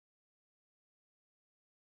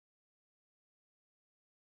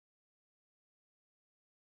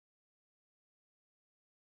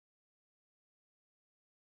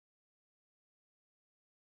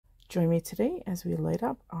Join me today as we light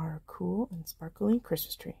up our cool and sparkling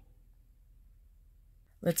Christmas tree.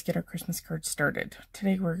 Let's get our Christmas card started.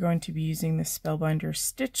 Today we're going to be using the Spellbinder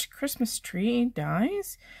Stitch Christmas Tree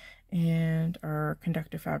dies and our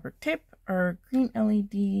conductive fabric tape, our green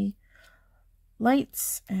LED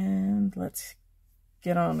lights, and let's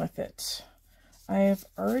get on with it. I have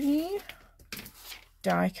already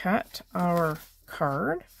die cut our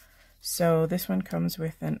card. So this one comes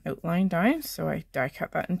with an outline die, so I die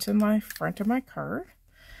cut that into my front of my card.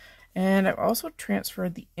 And I've also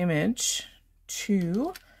transferred the image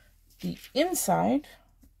to the inside,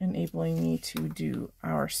 enabling me to do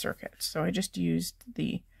our circuit. So I just used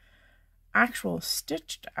the actual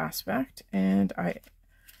stitched aspect and I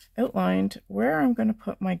outlined where I'm going to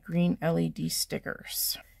put my green LED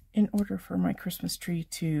stickers. In order for my Christmas tree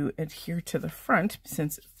to adhere to the front,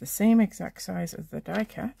 since it's the same exact size as the die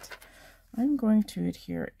cut, I'm going to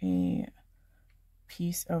adhere a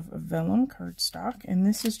piece of vellum cardstock, and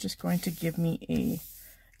this is just going to give me a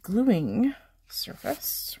gluing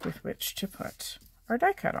surface with which to put our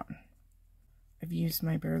die cut on. I've used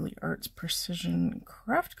my Bearly Arts Precision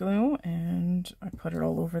Craft Glue, and I put it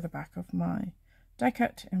all over the back of my die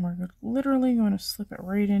cut, and we're literally going to slip it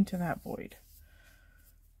right into that void.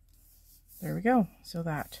 There we go. So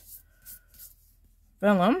that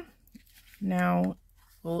vellum now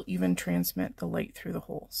will even transmit the light through the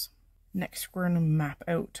holes. Next, we're going to map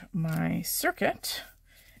out my circuit,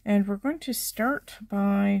 and we're going to start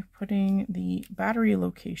by putting the battery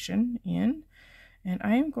location in, and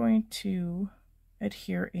I am going to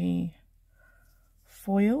adhere a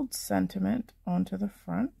foiled sentiment onto the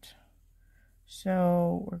front.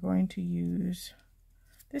 So we're going to use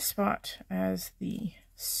this spot as the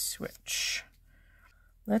switch.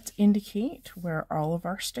 Let's indicate where all of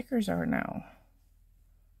our stickers are now.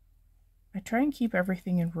 I try and keep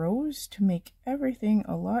everything in rows to make everything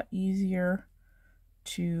a lot easier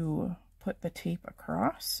to put the tape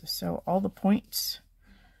across. So all the points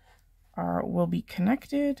will be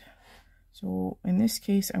connected. So in this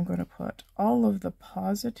case, I'm going to put all of the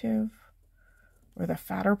positive or the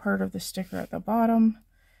fatter part of the sticker at the bottom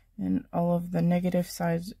and all of the negative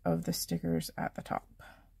sides of the stickers at the top.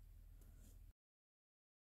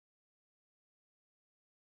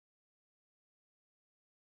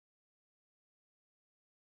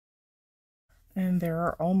 And there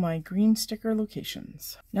are all my green sticker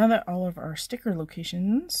locations. Now that all of our sticker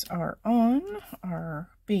locations are on our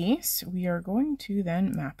base, we are going to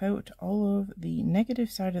then map out all of the negative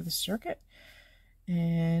side of the circuit,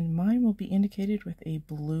 and mine will be indicated with a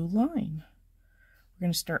blue line. We're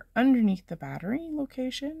going to start underneath the battery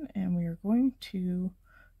location, and we are going to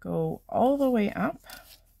go all the way up,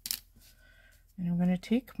 and I'm going to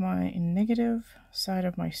take my negative side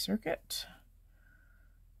of my circuit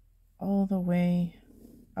all the way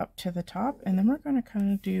up to the top, and then we're going to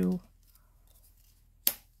kind of do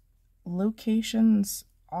locations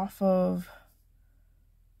off of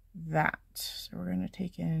that. So we're going to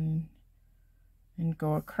take in and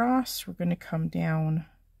go across. We're going to come down,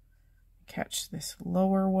 catch this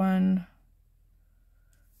lower one,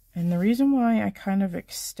 and the reason why I kind of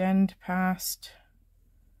extend past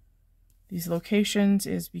these locations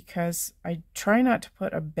is because I try not to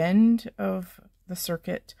put a bend of the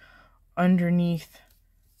circuit underneath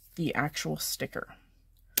the actual sticker.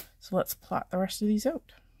 So let's plot the rest of these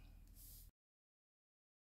out.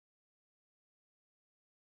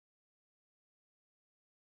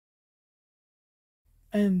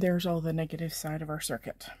 And there's all the negative side of our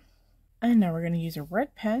circuit. And now we're going to use a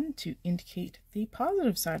red pen to indicate the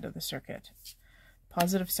positive side of the circuit. The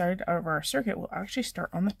positive side of our circuit will actually start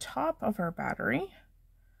on the top of our battery,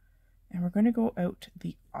 and we're going to go out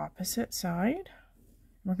the opposite side.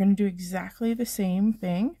 We're going to do exactly the same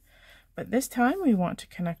thing, but this time we want to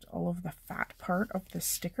connect all of the fat part of the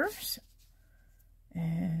stickers.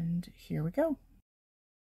 And here we go.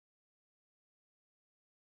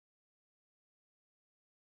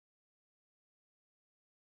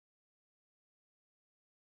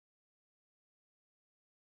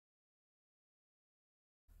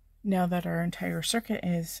 Now that our entire circuit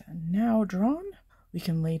is now drawn, we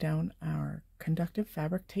can lay down our conductive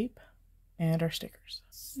fabric tape and our stickers.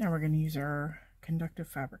 Now we're going to use our conductive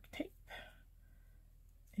fabric tape,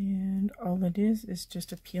 and all it is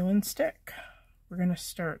just a peel and stick. We're going to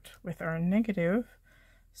start with our negative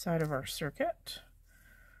side of our circuit.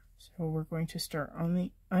 So we're going to start on the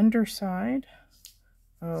underside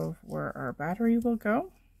of where our battery will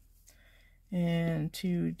go, and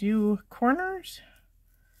to do corners,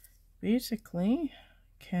 basically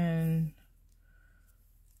can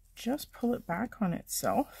just pull it back on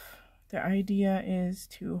itself. The idea is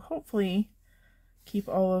to hopefully Keep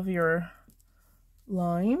all of your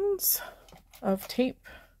lines of tape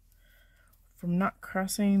from not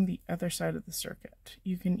crossing the other side of the circuit.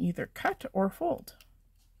 You can either cut or fold.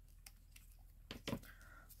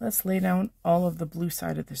 Let's lay down all of the blue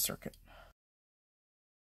side of the circuit.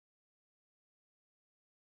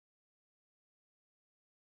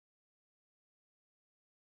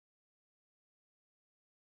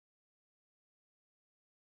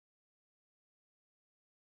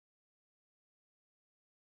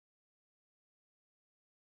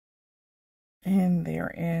 And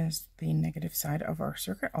there is the negative side of our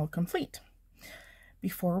circuit all complete.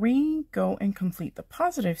 Before we go and complete the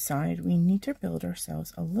positive side, we need to build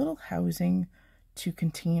ourselves a little housing to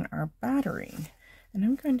contain our battery. And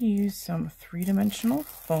I'm going to use some three-dimensional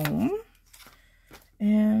foam.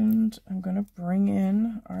 And I'm going to bring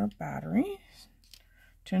in our battery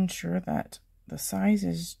to ensure that the size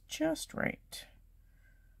is just right.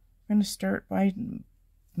 I'm going to start by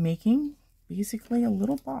making basically a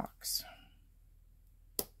little box.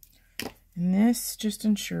 And this just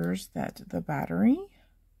ensures that the battery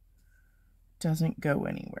doesn't go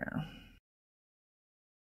anywhere.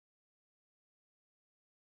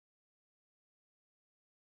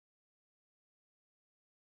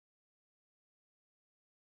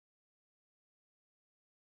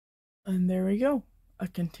 And there we go, a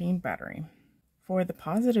contained battery. For the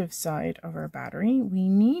positive side of our battery, we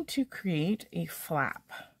need to create a flap.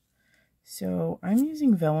 So I'm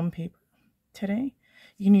using vellum paper today.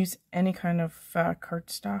 You can use any kind of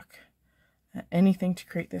cardstock, anything to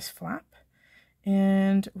create this flap.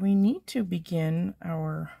 And we need to begin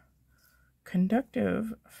our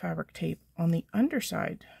conductive fabric tape on the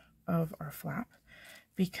underside of our flap,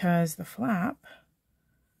 because the flap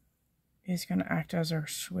is going to act as our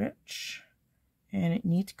switch and it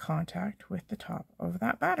needs contact with the top of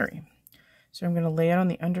that battery. So I'm going to lay it on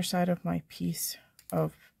the underside of my piece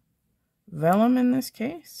of vellum in this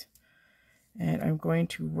case. And I'm going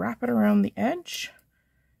to wrap it around the edge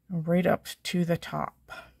right up to the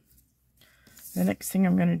top. The next thing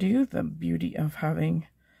I'm going to do, the beauty of having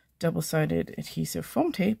double-sided adhesive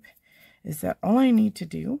foam tape, is that all I need to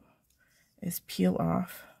do is peel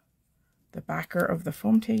off the backer of the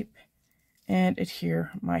foam tape and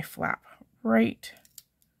adhere my flap right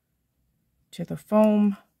to the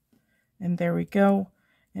foam. And there we go.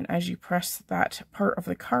 And as you press that part of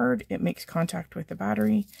the card, it makes contact with the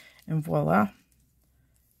battery. And voila,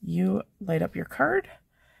 you light up your card.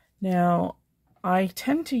 Now, I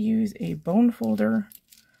tend to use a bone folder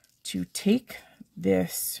to take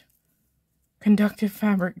this conductive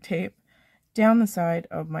fabric tape down the side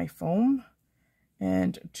of my foam.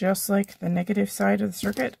 And just like the negative side of the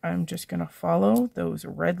circuit, I'm just going to follow those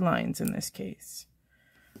red lines in this case.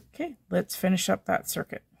 Okay, let's finish up that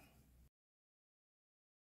circuit.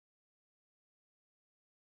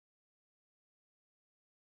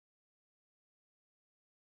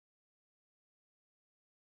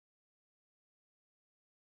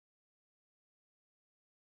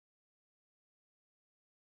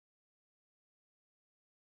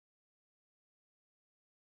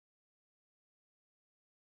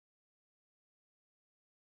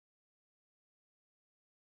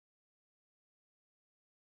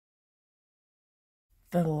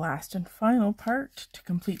 The last and final part to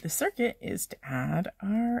complete the circuit is to add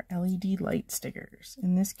our LED light stickers.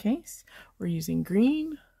 In this case, we're using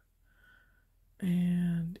green,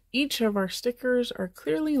 and each of our stickers are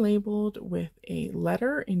clearly labeled with a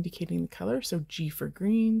letter indicating the color. So G for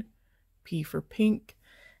green, P for pink,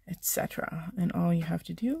 etc. And all you have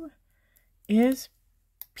to do is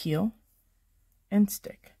peel and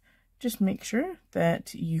stick. Just make sure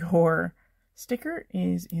that your sticker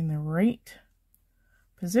is in the right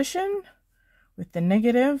position with the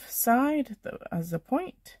negative side as the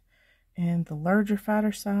point and the larger,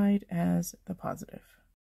 fatter side as the positive.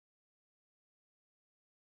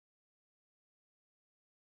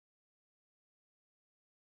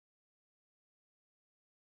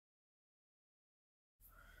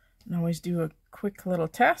 And always do a quick little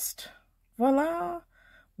test. Voila!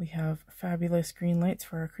 We have fabulous green lights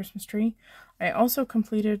for our Christmas tree. I also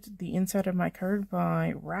completed the inside of my card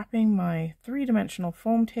by wrapping my three-dimensional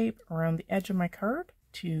foam tape around the edge of my card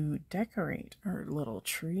to decorate our little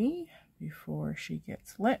tree before she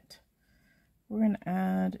gets lit. We're going to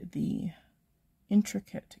add the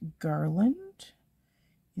intricate garland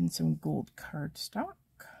in some gold cardstock.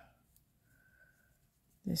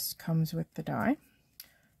 This comes with the die.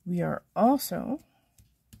 We are also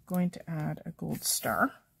going to add a gold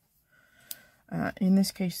star. In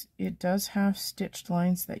this case, it does have stitched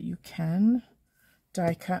lines that you can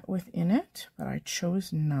die cut within it, but I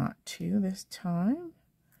chose not to this time.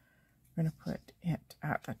 I'm going to put it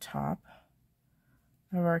at the top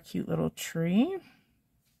of our cute little tree.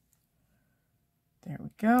 There we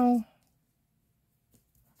go.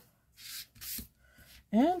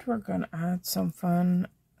 And we're going to add some fun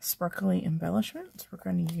sparkly embellishments. We're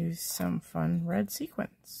going to use some fun red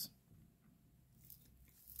sequins.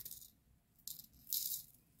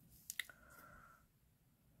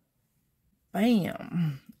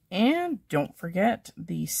 Bam! And don't forget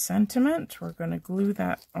the sentiment. We're going to glue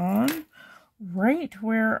that on right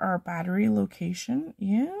where our battery location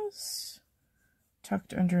is.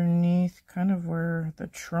 Tucked underneath, kind of where the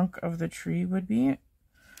trunk of the tree would be.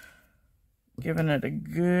 Giving it a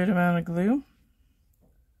good amount of glue.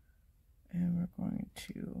 And we're going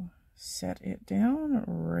to set it down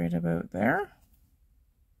right about there.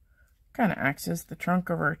 Kind of acts as the trunk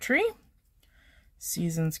of our tree.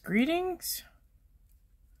 Season's greetings.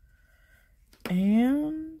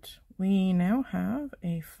 And we now have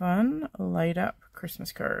a fun light up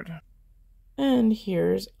Christmas card. And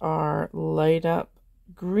here's our light up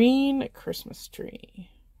green Christmas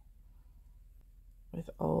tree with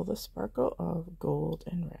all the sparkle of gold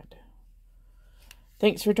and red.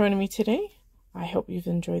 Thanks for joining me today. I hope you've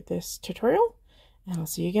enjoyed this tutorial, and I'll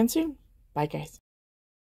see you again soon. Bye, guys.